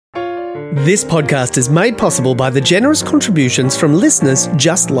This podcast is made possible by the generous contributions from listeners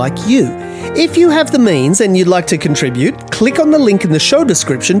just like you. If you have the means and you'd like to contribute, click on the link in the show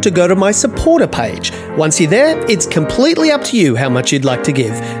description to go to my supporter page. Once you're there, it's completely up to you how much you'd like to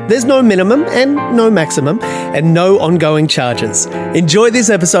give. There's no minimum and no maximum and no ongoing charges. Enjoy this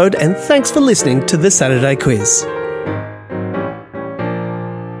episode and thanks for listening to the Saturday Quiz.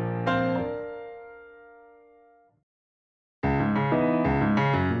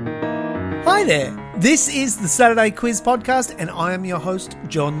 Hi there. This is the Saturday Quiz Podcast and I am your host,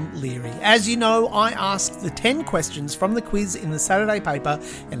 John Leary. As you know, I ask the 10 questions from the quiz in the Saturday paper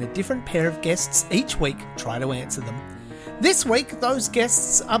and a different pair of guests each week try to answer them. This week, those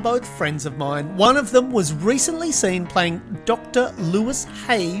guests are both friends of mine. One of them was recently seen playing Dr. Lewis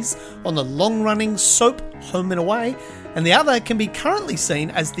Hayes on the long-running soap Home and Away, and the other can be currently seen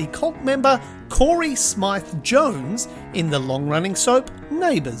as the cult member Corey Smythe-Jones in the long-running soap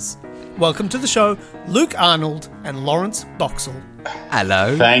Neighbours. Welcome to the show, Luke Arnold and Laurence Boxhall.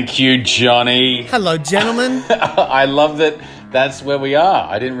 Hello. Thank you, Johnny. Hello, gentlemen. I love that that's where we are.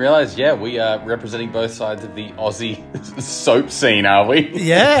 I didn't realise, we are representing both sides of the Aussie soap scene, are we?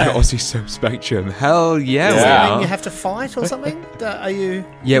 Yeah. The Aussie soap spectrum. Hell yeah, we Does that mean are. you have to fight or something? Are you...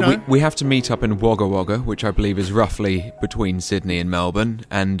 Yeah, you know? we have to meet up in Wagga Wagga, which I believe is roughly between Sydney and Melbourne,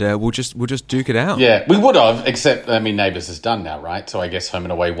 and we'll just duke it out. Yeah, we would have, except, Neighbours is done now, right? So I guess Home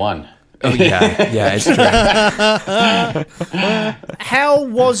and Away won. Oh, yeah, it's true. How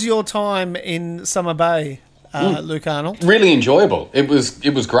was your time in Summer Bay, Luke Arnold? Really enjoyable. It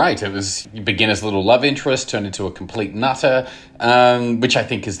was great. It was beginner's little love interest turned into a complete nutter, which I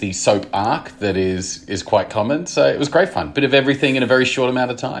think is the soap arc that is quite common. So it was great fun. Bit of everything in a very short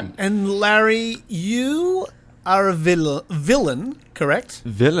amount of time. And Larry, you are a villain, correct?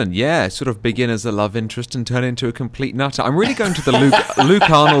 Villain, yeah. Sort of begin as a love interest and turn into a complete nutter. I'm really going to the Luke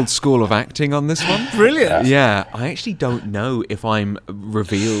Arnold school of acting on this one. Brilliant. Yeah, I actually don't know if I'm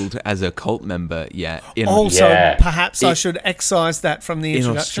revealed as a cult member yet. Perhaps I should excise that from the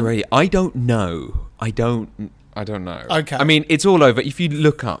introduction. In Australia. I don't know. I don't know. Okay. I mean, it's all over. If you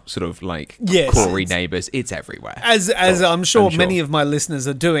look up sort of like Yes, Corey Neighbours, it's everywhere. As I'm sure many of my listeners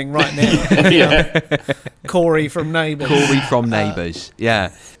are doing right now. Yeah. Corey from Neighbours. Corey from Neighbours.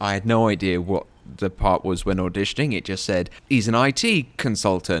 Yeah. I had no idea what the part was when auditioning. It just said, he's an IT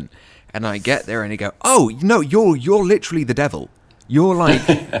consultant. And I get there and I go, oh, no, you're literally the devil. You're like,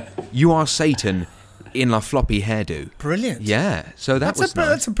 you are Satan in a floppy hairdo. Brilliant. Yeah. So that's nice.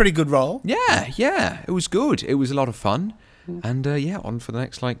 That's a pretty good role. Yeah. It was good. It was a lot of fun. And on for the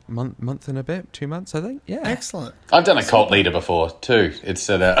next month and a bit, 2 months, I think. Yeah. Excellent. I've done a cult leader before too. It's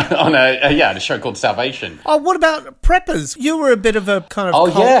on a show called Salvation. Oh, what about Preppers? You were a bit of a kind of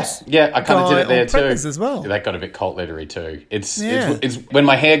Oh cult yeah, I kind of did it there on too. Preppers as well. That got a bit cult leadery too. It's when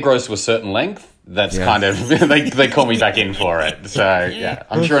my hair grows to a certain length. That's kind of they call me back in for it. So yeah,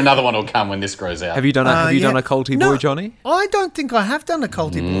 I'm sure another one will come when this grows out. Have you done a culty boy, Johnny? I don't think I have done a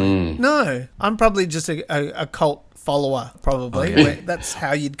culty boy. No, I'm probably just a cult follower. Probably that's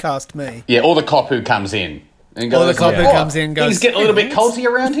how you'd cast me. Yeah, or the cop who comes in. And goes, or the cop who comes in and goes, things getting a little bit culty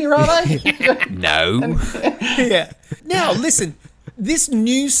around here, are they? No. Yeah. Now listen, this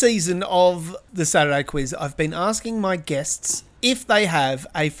new season of the Saturday Quiz, I've been asking my guests if they have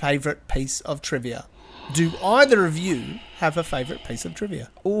a favourite piece of trivia. Do either of you have a favourite piece of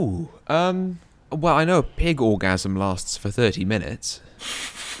trivia? Ooh. Well, I know a pig orgasm lasts for 30 minutes.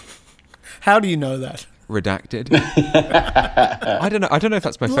 How do you know that? Redacted. I don't know if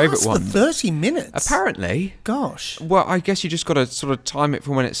that's my favourite one. For 30 minutes? Apparently. Gosh. Well, I guess you just got to sort of time it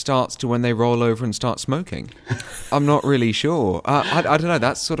from when it starts to when they roll over and start smoking. I'm not really sure. I don't know.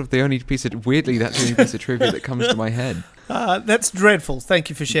 That's sort of the only piece of trivia that comes to my head. That's dreadful. Thank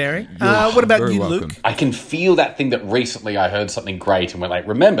you for sharing. What about you, welcome. Luke? I can feel that thing that recently I heard something great and went like,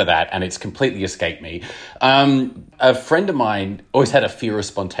 remember that, and it's completely escaped me. A friend of mine always had a fear of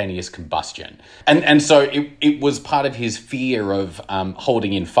spontaneous combustion. And so it was part of his fear of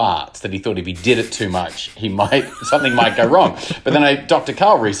holding in farts, that he thought if he did it too much, something might go wrong. But then Dr.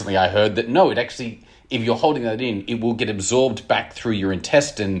 Carl recently, I heard that no, it actually... If you're holding that in, it will get absorbed back through your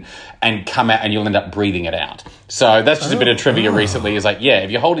intestine and come out, and you'll end up breathing it out. So that's just a bit of trivia recently. Is like,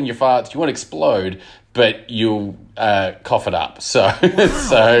 if you're holding your farts, you won't explode, but you'll cough it up. So,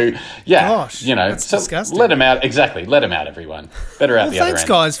 Gosh, that's disgusting. Let them out. Exactly, let them out, everyone. Better out the other end. Thanks,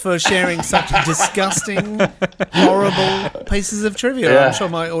 guys, for sharing such disgusting, horrible pieces of trivia. Yeah. I'm sure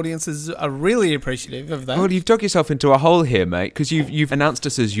my audiences are really appreciative of that. Well, you've dug yourself into a hole here, mate, because you've announced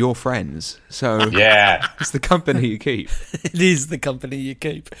us as your friends. So yeah, it's the company you keep. It is the company you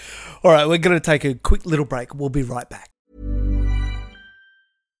keep. All right, we're going to take a quick little break. We'll be right back.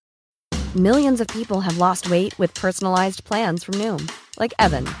 Millions of people have lost weight with personalized plans from Noom. Like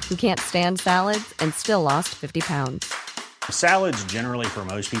Evan, who can't stand salads and still lost 50 pounds. Salads generally for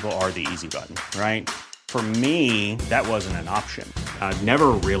most people are the easy button, right? For me, that wasn't an option. I never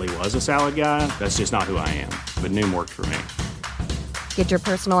really was a salad guy. That's just not who I am. But Noom worked for me. Get your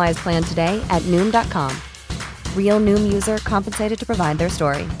personalized plan today at Noom.com. Real Noom user compensated to provide their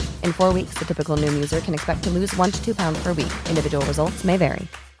story. In 4 weeks, the typical Noom user can expect to lose 1 to 2 pounds per week. Individual results may vary.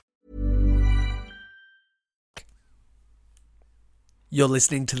 You're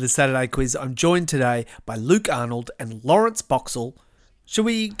listening to the Saturday Quiz. I'm joined today by Luke Arnold and Laurence Boxhall. Should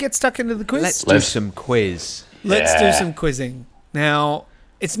we get stuck into the quiz? Let's do some quiz. Let's do some quizzing. Now,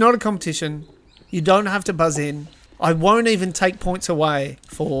 it's not a competition. You don't have to buzz in. I won't even take points away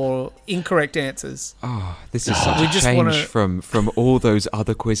for incorrect answers. Oh, this is such a change from all those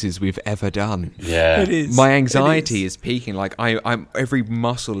other quizzes we've ever done. Yeah. It is. My anxiety is peaking. Like I'm every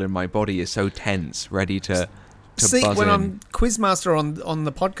muscle in my body is so tense, ready to See, buzz when in. I'm quizmaster on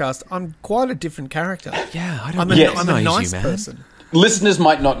the podcast, I'm quite a different character. Yeah, I'm a nice person. Listeners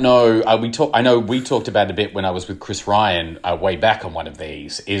might not know. I know we talked about it a bit when I was with Chris Ryan way back on one of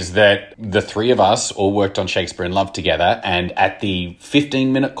these. Is that the three of us all worked on Shakespeare in Love together, and at the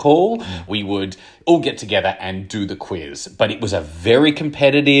 15-minute call, we would all get together and do the quiz. But it was a very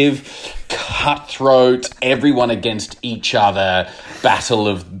competitive, cutthroat, everyone against each other battle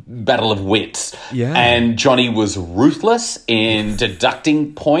of wits. Yeah. And Johnny was ruthless in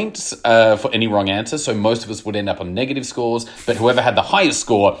deducting points for any wrong answer. So most of us would end up on negative scores, but whoever had the highest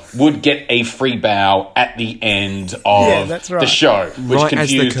score would get a free bow at the end of the show, which right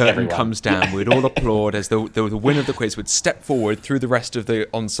confused as the curtain everyone. comes down, we'd all applaud as the winner of the quiz would step forward through the rest of the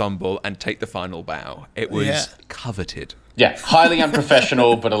ensemble and take the final bow. It was coveted. Yeah, highly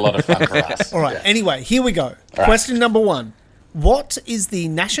unprofessional, but a lot of fun for us. All right, anyway, here we go. Question number 1. What is the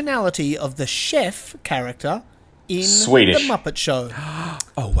nationality of the chef character in Swedish. The Muppet Show?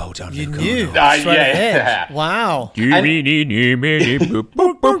 Oh, well done. You Luke. knew. Yeah. Straight ahead. Wow. Yeah.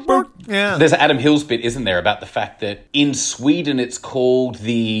 There's an Adam Hills bit, isn't there, about the fact that in Sweden it's called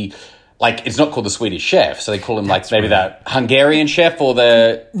it's not called the Swedish chef, so they call him the Hungarian chef or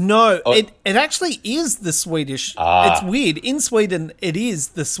the... No, it actually is the Swedish. It's weird. In Sweden, it is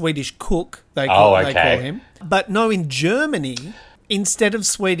the Swedish cook, they call him. But no, in Germany, instead of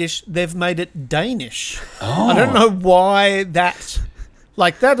Swedish, they've made it Danish. Oh. I don't know why that...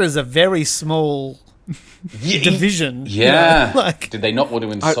 that is a very small... division. Yeah. Did they not want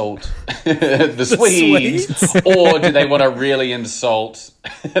to insult the Swedes? Or did they want to really insult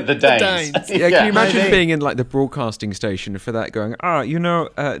the Danes? Yeah, can you imagine being in the broadcasting station for that going,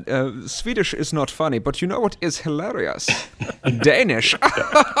 Swedish is not funny, but you know what is hilarious? Danish.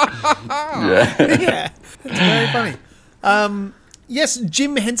 Yeah, it's very funny. Yes,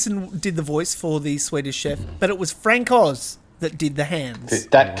 Jim Henson did the voice for the Swedish chef, but it was Frank Oz that did the hands.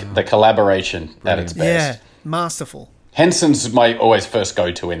 The collaboration at its best. Yeah, masterful. Henson's my always first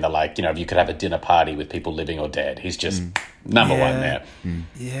go-to in the if you could have a dinner party with people living or dead. He's just number one there.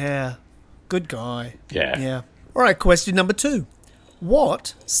 Yeah, good guy. Yeah. All right, question number 2.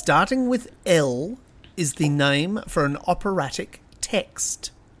 What, starting with L, is the name for an operatic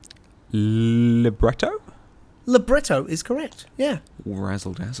text? Libretto? Libretto is correct, yeah.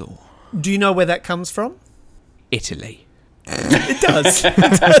 Razzle dazzle. Do you know where that comes from? Italy. It does.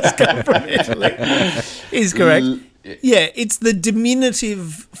 It does come from Italy. Is correct. Yeah, it's the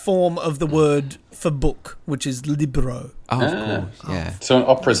diminutive form of the word for book, which is libro. Oh, of course, yeah. So an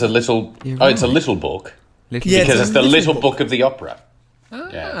opera's a little... it's a little book. Little because it's the little book of the opera.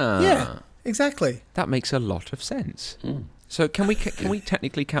 Yeah, exactly. That makes a lot of sense. So can we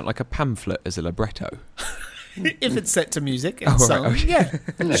technically count a pamphlet as a libretto? If it's set to music and sung. Right, okay.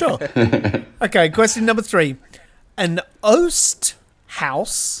 Yeah, sure. Okay, question number 3. An oast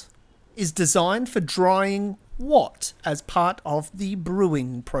house is designed for drying what as part of the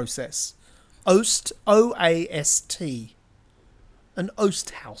brewing process? Oast, O-A-S-T. An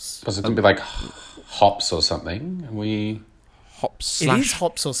oast house. Was it going to be hops or something? Hops It is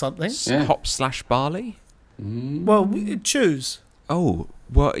hops or something. Yeah. Hops/barley? Well, choose. Oh,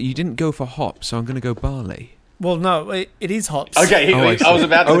 well, you didn't go for hops, so I'm going to go barley. Well, no, it is hops. Okay, I was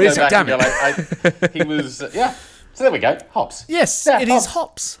about to go back damn and go he was... yeah. So there we go. Hops. Yes, yeah, it is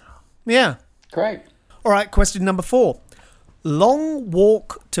hops. Yeah. Great. All right, question number 4. Long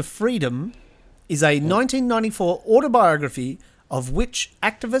Walk to Freedom is a 1994 autobiography of which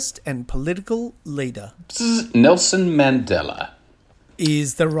activist and political leader? Nelson Mandela.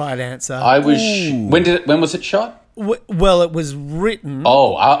 Is the right answer. When was it shot? Well, it was written.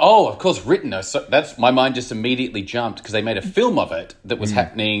 Of course, written. So that's my mind just immediately jumped because they made a film of it that was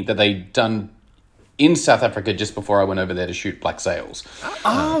happening that they'd done in South Africa just before I went over there to shoot Black Sails.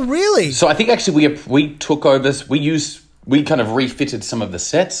 Oh, really? So I think actually we took over. We kind of refitted some of the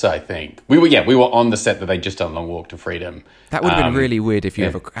sets. I think we were on the set that they just done Long Walk to Freedom. That would have been really weird if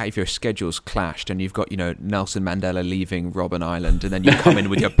if your schedules clashed and you've got Nelson Mandela leaving Robben Island and then you come in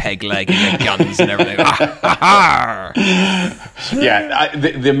with your peg leg and your guns and everything. The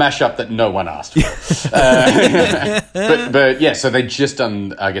mashup that no one asked for. But yeah, so they just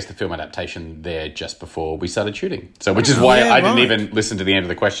done I guess the film adaptation there just before we started shooting. So which is why I didn't even listen to the end of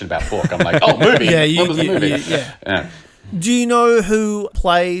the question about pork. I'm like, movie. What was the movie? Yeah. Do you know who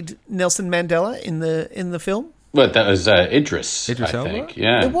played Nelson Mandela in the film? Well, that was Idris Elba? I think.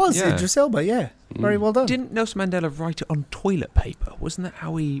 Yeah. It was Idris Elba, yeah. Very well done. Didn't Nelson Mandela write it on toilet paper? Wasn't that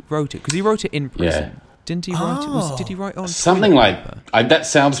how he wrote it? Because he wrote it in prison. Yeah. Didn't he write it? Did he write it on something toilet like paper? That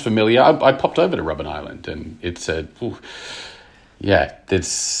sounds familiar. I popped over to Robben Island and it's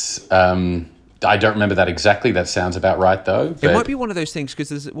I don't remember that exactly. That sounds about right, though. It might be one of those things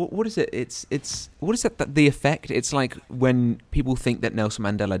because what is it? It's what is that? The effect? It's like when people think that Nelson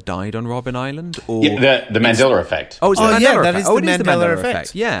Mandela died on Robben Island, or the Mandela effect. Oh, it's the Mandela effect. That is the Mandela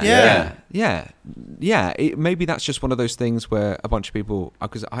effect. Yeah. Maybe that's just one of those things where a bunch of people,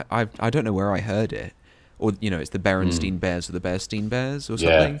 because I don't know where I heard it, or it's the Berenstein Bears or the Bearstein Bears or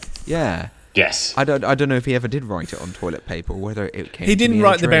something. Yeah. Yes. I don't know if he ever did write it on toilet paper, or whether it came. He didn't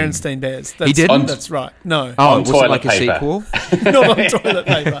write the dream. Berenstein Bears. He didn't. That's right. No. Oh, on was it toilet like paper. a sequel? Not on toilet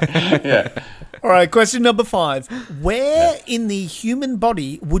paper. Yeah. All right, question number 5. Where in the human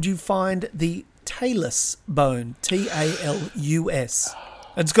body would you find the talus bone? Talus.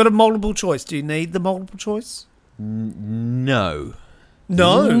 It's got a multiple choice. Do you need the multiple choice? No.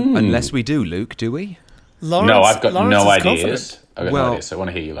 No. Unless we do, Luke, do we? Lawrence, No, I've got Lawrence no is ideas. I've got no ideas, so I want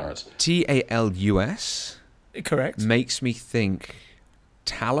to hear you, Laurence. TALUS confident. Correct. makes me think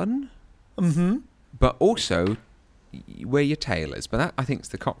talon. Mm-hmm. But also where your tail is. But that, I think, is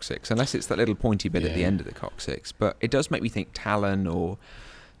the coccyx, unless it's that little pointy bit at the end of the coccyx. But it does make me think talon, or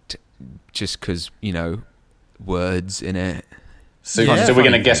just because, words in it. So we're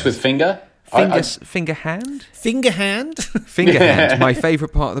going to guess with finger? Finger hand? Finger hand. Finger hand, my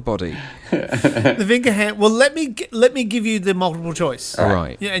favourite part of the body. The finger hand. Well, let me give you the multiple choice. All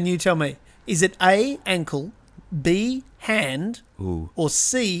right. Yeah, and you tell me. Is it A, ankle, B, hand, or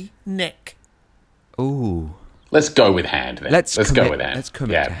C, neck? Ooh. Let's go with hand then. Let's go with hand. Let's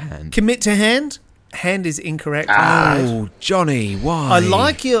commit to hand. Commit to hand? Hand is incorrect. Oh, Johnny, why? I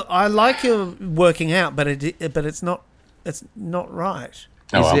like your working out, but it's not right.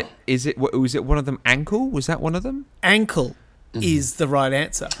 Is it one of them ankle? Was that one of them? Ankle is the right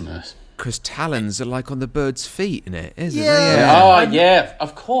answer. Nice. Because talons are like on the bird's feet, in it, isn't it? Yeah. Oh, yeah,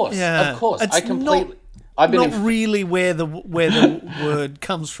 of course. Yeah. Of course. It's I completely... I've been not really where the word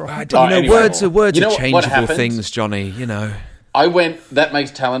comes from. Anyway. Words are You know what changeable happens? things, Johnny, that makes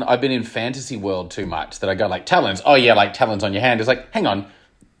talon. I've been in fantasy world too much that I go like talons. Oh, yeah, like talons on your hand. It's like, hang on.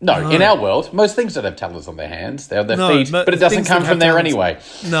 No, in our world, most things don't have talons on their hands. They have their feet, but it doesn't come from there anyway.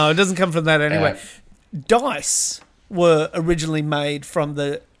 No, it doesn't come from that anyway. Dice were originally made from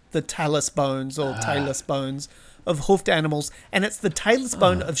the talus bones or talus bones of hoofed animals, and it's the talus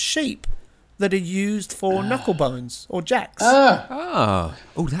bone of sheep that are used for knuckle bones or jacks. Oh,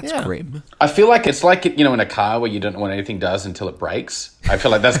 that's grim. I feel like it's like, in a car where you don't know what anything does until it breaks. I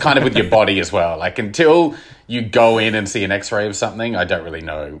feel like that's kind of with your body as well. Like until you go in and see an x-ray of something, I don't really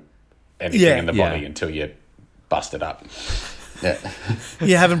know anything in the body until you bust it up. Yeah.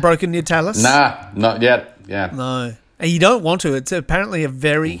 You haven't broken your talus? Nah, not yet. Yeah. No. And you don't want to. It's apparently a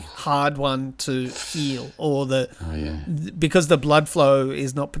very hard one to heal, or because the blood flow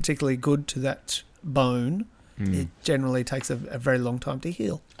is not particularly good to that bone. It generally takes a very long time to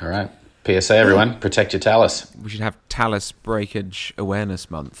heal. All right. PSA, everyone, protect your talus. We should have Talus Breakage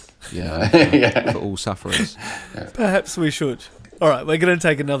Awareness Month. Yeah. For all sufferers. Perhaps we should. All right, we're going to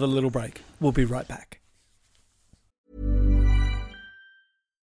take another little break. We'll be right back.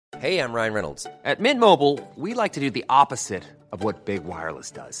 Hey, I'm Ryan Reynolds. At Mint Mobile, we like to do the opposite of what Big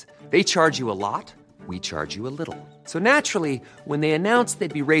Wireless does. They charge you a lot, we charge you a little. So naturally, when they announced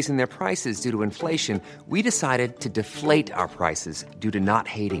they'd be raising their prices due to inflation, we decided to deflate our prices due to not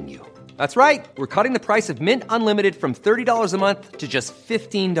hating you. That's right. We're cutting the price of Mint Unlimited from $30 a month to just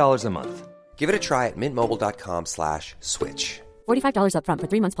 $15 a month. Give it a try at mintmobile.com/switch. $45 up front for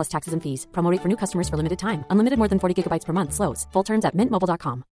 3 months plus taxes and fees. Promo rate for new customers for limited time. Unlimited more than 40 gigabytes per month. Slows full terms at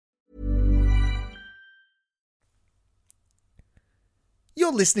mintmobile.com.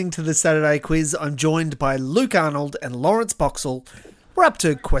 You're listening to the Saturday Quiz. I'm joined by Luke Arnold and Laurence Boxhall. We're up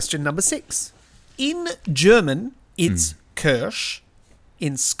to question number 6. In German, it's Kirsch.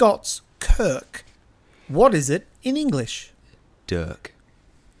 In Scots, Kirk. What is it in English? Dirk.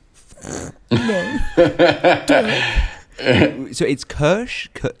 No. So it's Kirsch?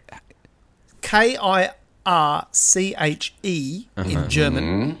 Kirche in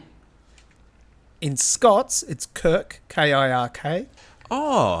German. In Scots, it's Kirk, Kirk.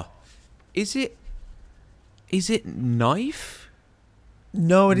 Oh, is it knife?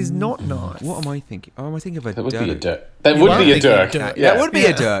 No, it is not knife. What am I thinking? Oh, am I thinking of a That would dirk? be a dirk. That would be a dirk. dirk. Yeah. That would be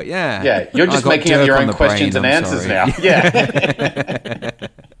a dirk, yeah. Yeah, you're just I got making up dirk your on own the questions brain, and I'm answers sorry. now.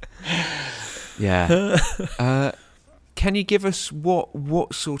 Yeah. Yeah. Can you give us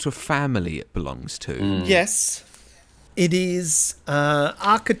what sort of family it belongs to? Yes. It is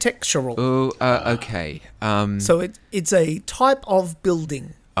architectural. Oh, okay. So it's a type of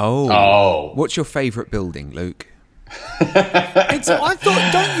building. Oh. What's your favourite building, Luke? I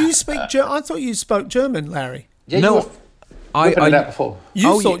thought you spoke German, Larry. Yeah, No, you were whipping it out before.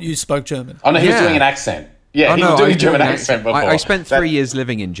 You thought you spoke German. Oh, no, he was Yeah. doing an accent. Yeah, Oh, he no, was doing I a German doing an accent before. I spent 3 years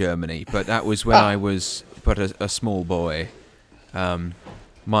living in Germany, but that was when I was but a small boy.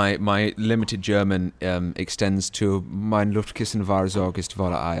 My limited German extends to Mein Luftkissen war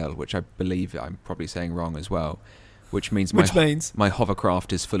Sorgestvoller Eil, which I believe I'm probably saying wrong as well, which means my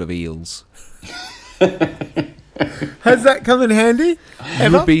hovercraft is full of eels. Has that come in handy?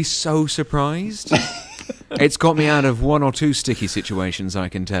 You would be so surprised. It's got me out of 1 or 2 sticky situations, I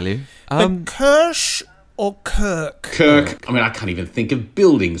can tell you. But Kirsch or Kirk? Kirk. I mean, I can't even think of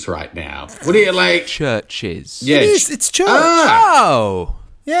buildings right now. What do you like? Churches. Yeah. It is. It's church. Oh!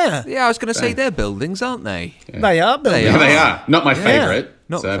 Yeah. Yeah, I was going to say they're buildings, aren't they? They are buildings. Yeah, they are. Not my favourite.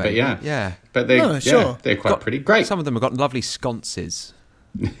 Not so, but favourite, yeah. yeah. But they, No, sure. they're quite pretty. Great. Some of them have got lovely sconces.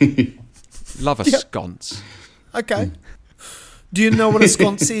 Love a sconce. Okay. Do you know what a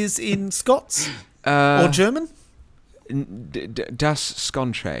sconce is in Scots? Or German? Das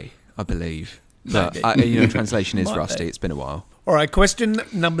Scontre, I believe. But, Maybe. translation is Might rusty. be. It's been a while. All right, question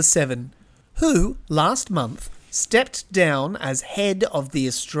number 7. Who, last month, stepped down as head of the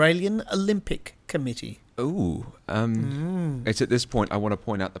Australian Olympic Committee? Ooh. It's at this point I want to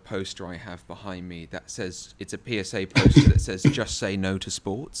point out the poster I have behind me that says, it's a PSA poster that says, just say no to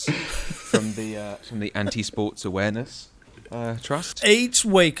sports, from the Anti-Sports Awareness Trust. Each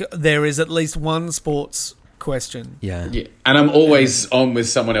week there is at least one sports question. Yeah. Yeah, and I'm always on with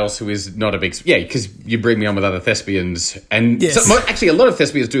someone else who is not a big... Yeah, because you bring me on with other thespians. And Yes. actually, a lot of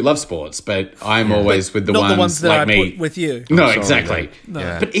thespians do love sports, but I'm always with the Not ones, the ones that like I me. put with you. No, sorry, exactly. Luke. No.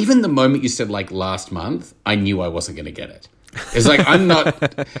 Yeah. But even the moment you said, like, last month, I knew I wasn't going to get it. It's like, I'm not...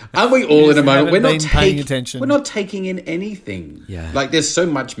 Aren't we all in a moment? haven't been paying attention. We're not taking in anything. Yeah. Like, there's so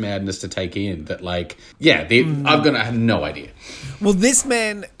much madness to take in that, like... Yeah, I'm going to have no idea. Well, this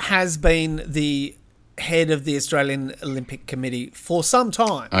man has been the head of the Australian Olympic Committee for some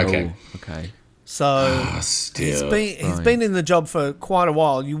time. Okay. Oh, okay. So Still. he's been in the job for quite a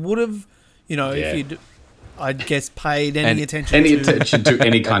while. You would have, if you'd, I'd guess, paid any attention to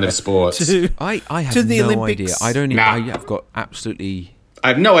any kind of sports. I have to the no Olympics. idea. I don't. Nah. I've got absolutely. I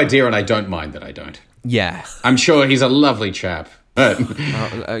have no idea, and I don't mind that I don't. Yeah. I'm sure he's a lovely chap. But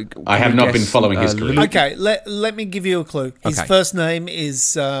I have not been following his career. Okay, let me give you a clue. His Okay. first name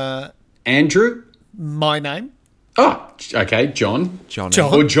is Andrew? my name. Oh, okay. John. Johnny.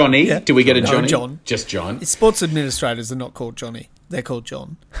 John. Or Johnny. Yeah. Do we get a No, Johnny? John. Just John. Sports administrators are not called Johnny. They're called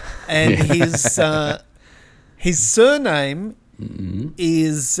John. And his surname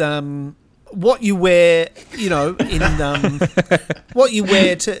is what you wear, what you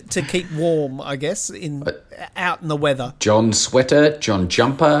wear to keep warm, I guess, out in the weather. John Sweater. John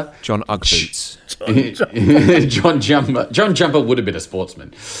Jumper. John Ugboots. John Jumper. John Jumper would have been a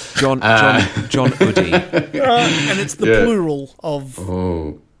sportsman. John Uddy. And it's the Yeah. plural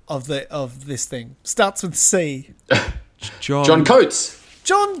of this thing. Starts with C. John Coates.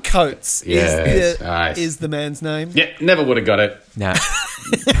 John Coates Yes, nice. is the man's name. Yeah, never would have got it. Nah.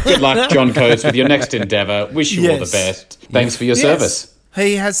 Good luck, John Coates, with your next endeavour. Wish you all the Yes. best. Thanks for your Yes. service.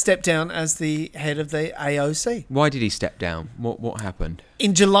 He has stepped down as the head of the AOC. Why did he step down? What happened?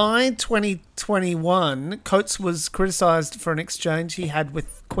 In July 2021, Coates was criticised for an exchange he had with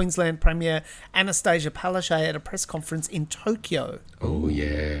Queensland Premier Anastasia Palaszczuk at a press conference in Tokyo. Oh,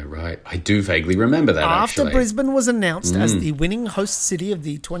 yeah, right. I do vaguely remember that, After actually. Brisbane was announced as the winning host city of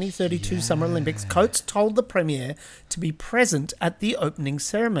the 2032 Summer Olympics, Coates told the Premier to be present at the opening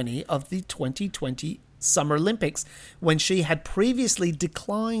ceremony of the 2020 Summer Olympics when she had previously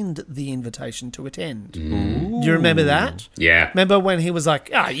declined the invitation to attend. Do you remember that? Yeah. Remember when he was like,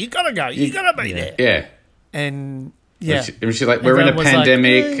 you got to go, you got to be there. Yeah. And yeah. And she's like, we're in a Everyone was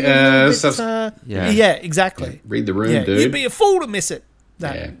pandemic. like, yeah, exactly. Read the room, Yeah, dude. you'd be a fool to miss it.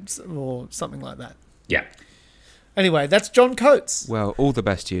 Or something like that. Yeah. Anyway, that's John Coates. Well, all the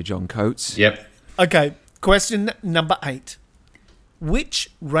best to you, John Coates. Yep. Okay, question number 8. Which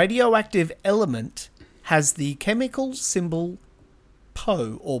radioactive element has the chemical symbol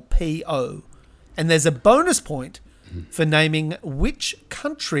PO or PO? And there's a bonus point for naming which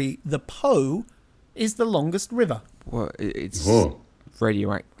country the Po is the longest river. Well, it's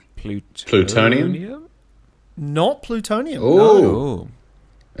radioactive Plutonium? Not plutonium. Oh. Oh.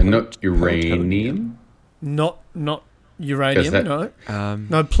 And not uranium? Not uranium, Is no.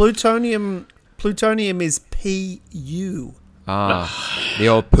 No, plutonium is Pu. The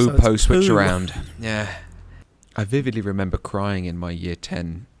old poo-po it's switch poo. around. Yeah. I vividly remember crying in my year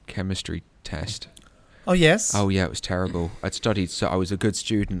 10 chemistry test. Oh, yes? Oh, yeah, it was terrible. I was a good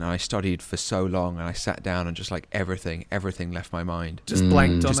student, and I studied for so long, and I sat down and just like everything left my mind. Just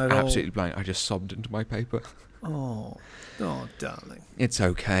blanked Just on it all. absolutely blank. I just sobbed into my paper. Oh, darling. It's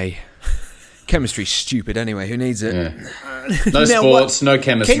okay. Chemistry's stupid anyway. Who needs it? Yeah. No sports, no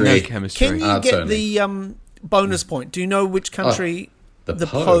chemistry. No chemistry. Can you Arts get only. the bonus point? Do you know which country the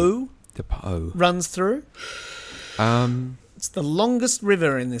Po The Po. runs through? It's the longest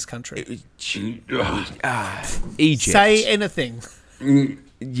river in this country. Egypt. Say anything.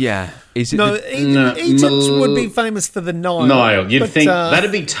 Yeah. Is it? No, Egypt would be famous for the Nile. Nile. You'd but, think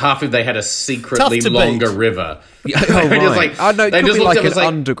that'd be tough if they had a secretly tough to longer beat. river. Oh, They just right. like- No, it they could just be looked like up an as like-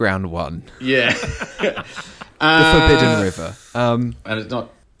 underground one. Yeah. The Forbidden River. And it's not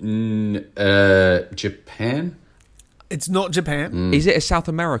Japan? It's not Japan. Is it a South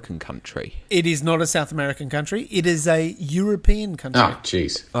American country? It is not a South American country. It is a European country. Oh,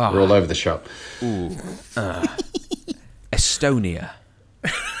 jeez. We're all over the shop. Estonia.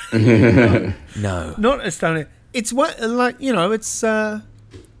 No. Not Estonia. It's one like it's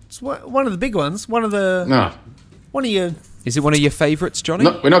one of the big ones. One of your. Is it one of your favourites, Johnny?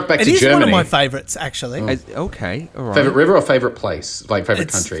 No, we're not back It to is Germany. one of my favourites, actually. Okay, all right. Favorite river or favorite place? Like favorite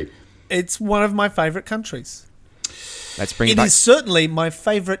It's- country? It's one of my favourite countries. Let's bring it It back. is certainly my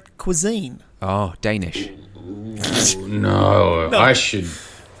favourite cuisine. Oh, Danish. No, I should.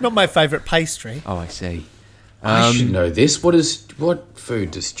 Not my favourite pastry. Oh, I see. I should know this. What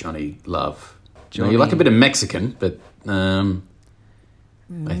food does Johnny love? You like a bit of Mexican, but I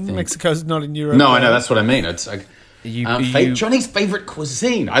think Mexico's not in Europe. No, I know that's what I mean. It's like Johnny's favorite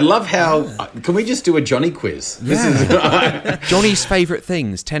cuisine. I love how. Can we just do a Johnny quiz? Johnny's favourite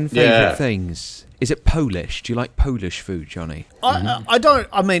things. 10 favourite Yeah. things. Is it Polish? Do you like Polish food, Johnny? I don't.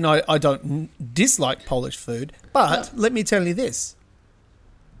 I mean, I don't dislike Polish food, but let me tell you this: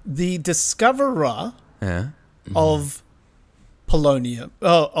 the discoverer Yeah. of polonium,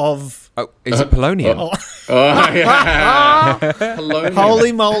 of Oh, is it polonium?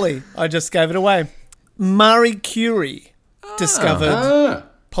 holy moly! I just gave it away. Marie Curie discovered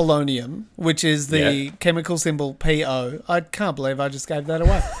polonium, which is the chemical symbol PO. I can't believe I just gave that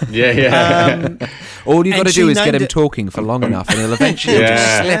away. Yeah. All you got and to she do is get named him it- talking for long enough, and he'll eventually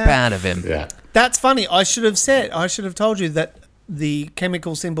just slip out of him. Yeah. That's funny. I should have told you that the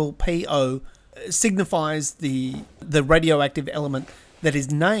chemical symbol PO signifies the radioactive element that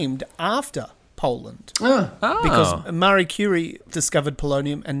is named after Poland. Because Marie Curie discovered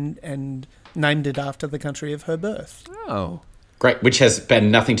polonium and named it after the country of her birth. Oh. Great. Which has been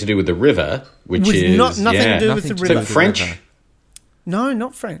nothing to do with the river, which With is nothing to do with the Nothing to river. do with the French. river. No,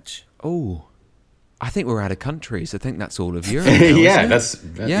 not French. Oh. I think we're out of countries. I think that's all of Europe. now, Yeah,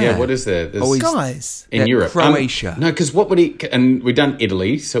 isn't it? yeah. What is there? There's Always- Guys. in Yeah, Europe, Croatia. No, because what would he? And we've done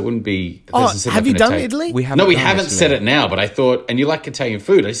Italy, so it wouldn't be. Have you done Italy? We haven't No, we done haven't Italy. said it now, but I thought, and you like Italian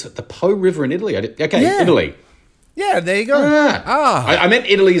food. I said the Po River in Italy. Yeah. Italy. Yeah, there you go. I meant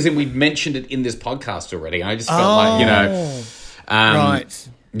Italy as in we've mentioned it in this podcast already. And I just felt like, Right.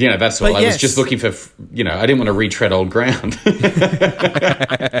 That's all. But I was yes. just looking for, I didn't want to retread old ground. But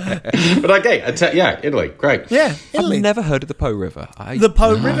okay, Italy, great. Yeah, Italy. I've never heard of the Po River. The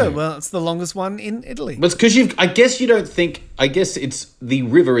Po River. Well, it's the longest one in Italy. But it's because I guess it's the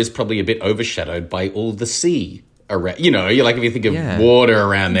river is probably a bit overshadowed by all the sea around. If you think of water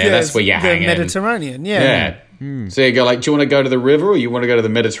around there, that's where you're the hanging. Mediterranean, Yeah. So you go like, do you want to go to the river or you want to go to the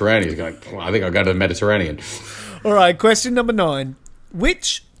Mediterranean? You go like, well, I think I'll go to the Mediterranean. All right, question number 9.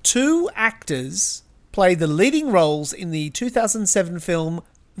 Which two actors play the leading roles in the 2007 film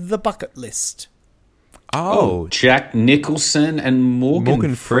The Bucket List? Oh. Jack Nicholson and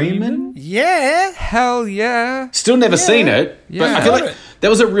Morgan Freeman? Yeah. Hell yeah. Still never seen it, but Yeah. I feel like that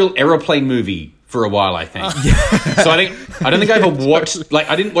was a real aeroplane movie for a while, I think. So I don't think I ever watched, like,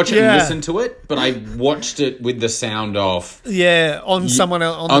 I didn't watch it and listen to it, but I watched it with the sound off. Yeah, on someone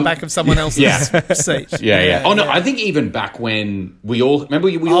else, on the back of someone else's seat. Yeah. Oh no, I think even back when we all used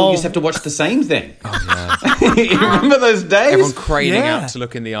to have to watch the same thing. Oh yeah. You remember those days? Everyone craning out to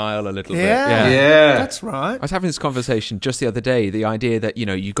look in the aisle a little bit. Yeah. That's right. I was having this conversation just the other day, the idea that, you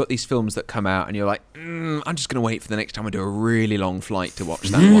know, you've got these films that come out and you're like, I'm just going to wait for the next time I do a really long flight to watch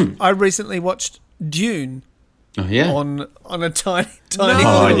that one. I recently watched Dune. Oh, yeah. On a tiny.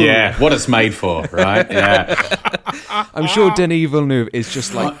 Oh yeah, what it's made for, right? Yeah. I'm sure Denis Villeneuve is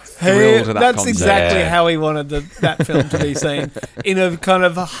just like thrilled at that That's concept. exactly how he wanted that film to be seen, in a kind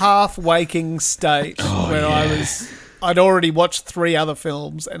of half waking state where I'd already watched 3 other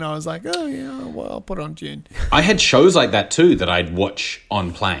films and I was like, oh yeah, well, I'll put on Dune. I had shows like that too that I'd watch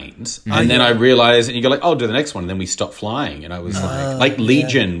on planes, and then I realized, and you go like, "Oh, do the next one," and then we stopped flying, and I was like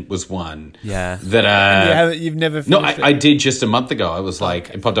Legion was one, that you've never no, finished it. I did just a month ago. I was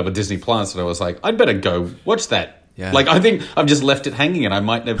like, it popped up at Disney Plus, and I was like, I'd better go watch that. Yeah. Like, I think I've just left it hanging, and I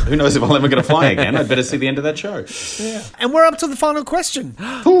might never. Who knows if I'm ever going to fly again? I'd better see the end of that show. Yeah. And we're up to the final question.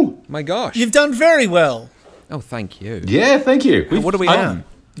 My gosh. You've done very well. Oh, thank you. Yeah, thank you. What are we on?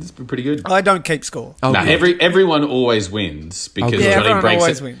 It's been pretty good. I don't keep score. Oh, No, good. everyone always wins because Okay. Yeah, Johnny everyone breaks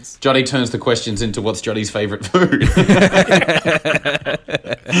always it. wins. Johnny turns the questions into what's Johnny's favourite food.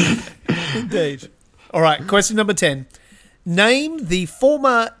 Indeed. All right, question number 10. Name the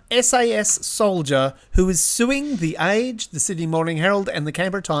former SAS soldier who is suing The Age, the Sydney Morning Herald and the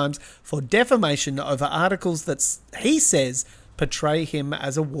Canberra Times for defamation over articles that he says portray him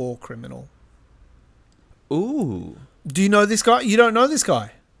as a war criminal. Ooh. Do you know this guy? You don't know this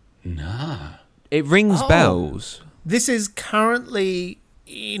guy? Nah. It rings bells. This is currently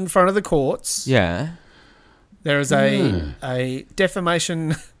in front of the courts. Yeah. There is a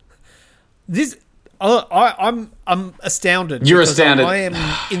defamation. I'm astounded. You're because astounded. I am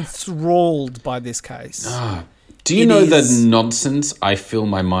enthralled by this case. Do you know the nonsense I fill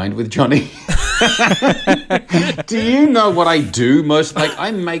my mind with, Johnny? Do you know what I do most? Like,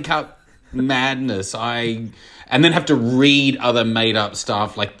 I make up madness. And then have to read other made up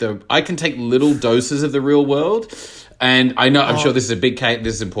stuff. Like I can take little doses of the real world, and I know I'm sure this is a big case.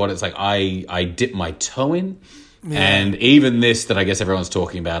 This is important. It's like I dip my toe in, and even this that I guess everyone's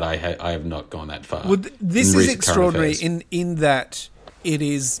talking about, I have not gone that far. Well, this is extraordinary affairs. in that it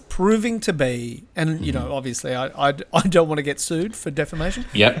is proving to be, and you know, obviously, I don't want to get sued for defamation.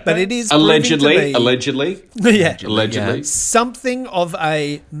 Yep, but it is allegedly, yeah, allegedly something of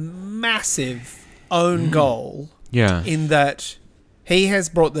a massive own goal. Yeah. In that he has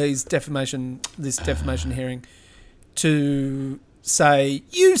brought this defamation hearing to say,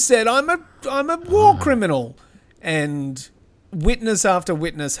 you said I'm a war criminal, and witness after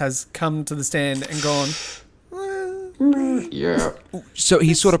witness has come to the stand and gone, yeah. So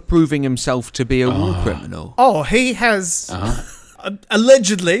he's sort of proving himself to be a war criminal. oh, he has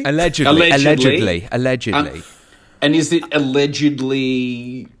allegedly. Allegedly. And is it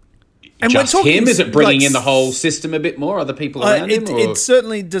allegedly And just we're talking him? Is it bringing like in the whole system a bit more? Other people around him? Or? It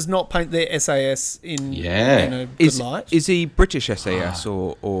certainly does not paint their SAS in a good light. Is he British SAS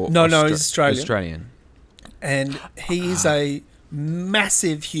or No, he's Australian. Australian. And he is a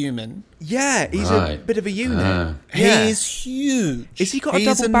massive human. Yeah, he's a bit of a unit. He is huge. Has he got a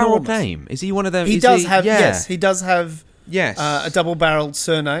double-barreled name? Is he one of them? He does have Yes. a double-barreled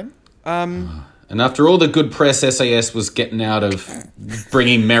surname. And after all the good press SAS was getting out of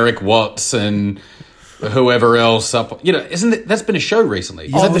bringing Merrick Watts and whoever else up, that's been a show recently.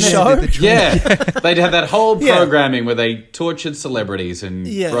 The show? Yeah. They'd had that whole programming where they tortured celebrities and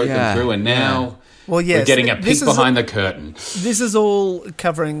broke them through, and now we're getting a peek behind the curtain. This is all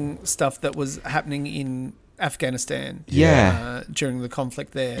covering stuff that was happening in Afghanistan during the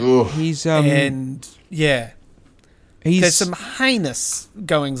conflict there. He's there's some heinous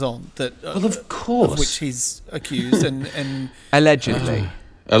goings on that, well, of course, of which he's accused and allegedly.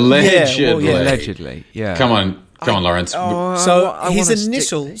 Allegedly. Yeah. Come on, Laurence. So his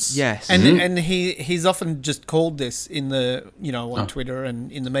initials, yes, and he's often just called this in the on Twitter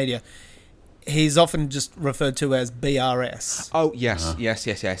and in the media. He's often just referred to as BRS. Oh yes.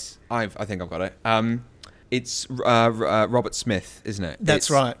 I think I've got it. It's Robert Smith, isn't it?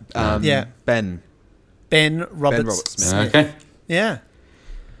 That's right. Ben Robert Smith. Okay. Yeah.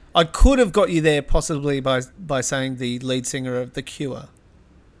 I could have got you there possibly by saying the lead singer of The Cure.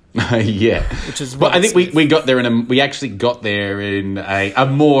 Yeah. Which is well, I think Smith. we got there we actually got there in a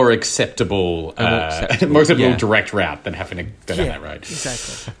more acceptable, direct route than having to go down that road.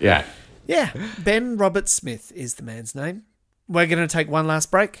 Exactly. Yeah. Yeah, Ben Robert Smith is the man's name. We're going to take one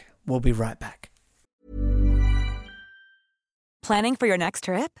last break. We'll be right back. Planning for your next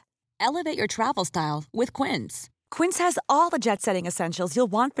trip? Elevate your travel style with Quince. Quince has all the jet-setting essentials you'll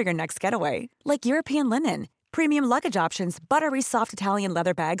want for your next getaway, like European linen, premium luggage options, buttery soft Italian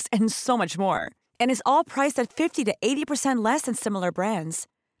leather bags, and so much more. And is all priced at 50 to 80% less than similar brands.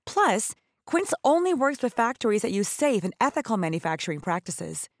 Plus, Quince only works with factories that use safe and ethical manufacturing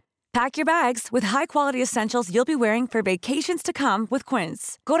practices. Pack your bags with high-quality essentials you'll be wearing for vacations to come with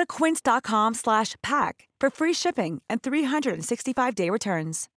Quince. Go to quince.com/pack for free shipping and 365-day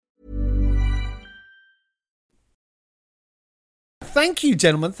returns. Thank you,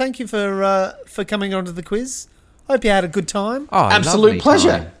 gentlemen. Thank you for coming onto the quiz. Hope you had a good time. Oh, absolute pleasure.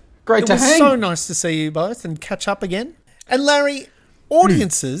 Time. Great to hang. It was so nice to see you both and catch up again. And Larry,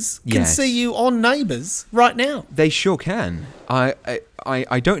 audiences can see you on Neighbours right now. They sure can.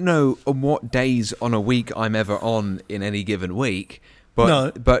 I don't know on what days on a week I'm ever on in any given week,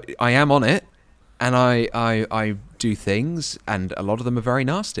 but I am on it, and I do things, and a lot of them are very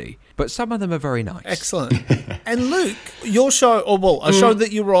nasty, but some of them are very nice. Excellent. And Luke, your show, a show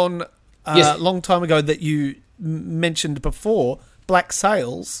that you were on a long time ago that you mentioned before, Black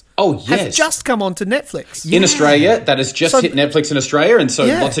Sails, has just come onto Netflix. In Australia, that has just hit Netflix in Australia, and so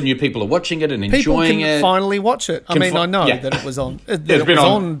lots of new people are watching it and enjoying it. People can finally watch it. I know that it was on. It's been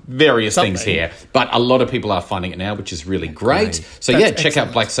on various things here, but a lot of people are finding it now, which is really great. So check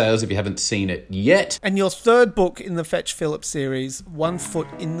out Black Sails if you haven't seen it yet. And your third book in the Fetch Phillips series, One Foot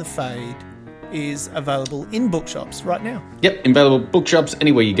in the Fade, is available in bookshops right now. Yep, available bookshops,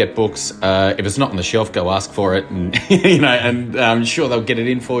 anywhere you get books. If it's not on the shelf, go ask for it, and and I'm sure they'll get it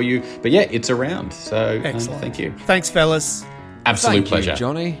in for you. But yeah, it's around. So thank you. Thanks, fellas. Absolute pleasure,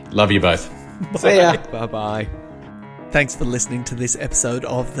 Johnny. Love you both. Bye. See ya. Bye bye. Thanks for listening to this episode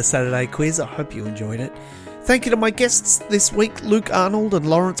of the Saturday Quiz. I hope you enjoyed it. Thank you to my guests this week, Luke Arnold and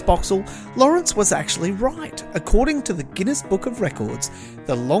Laurence Boxhall. Laurence was actually right. According to the Guinness Book of Records,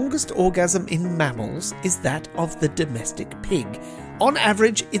 the longest orgasm in mammals is that of the domestic pig. On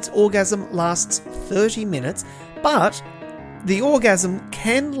average, its orgasm lasts 30 minutes, but the orgasm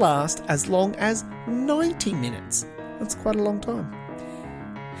can last as long as 90 minutes. That's quite a long time.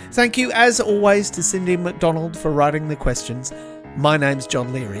 Thank you, as always, to Cindy McDonald for writing the questions. My name's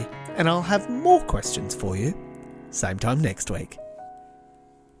John Leary, and I'll have more questions for you same time next week.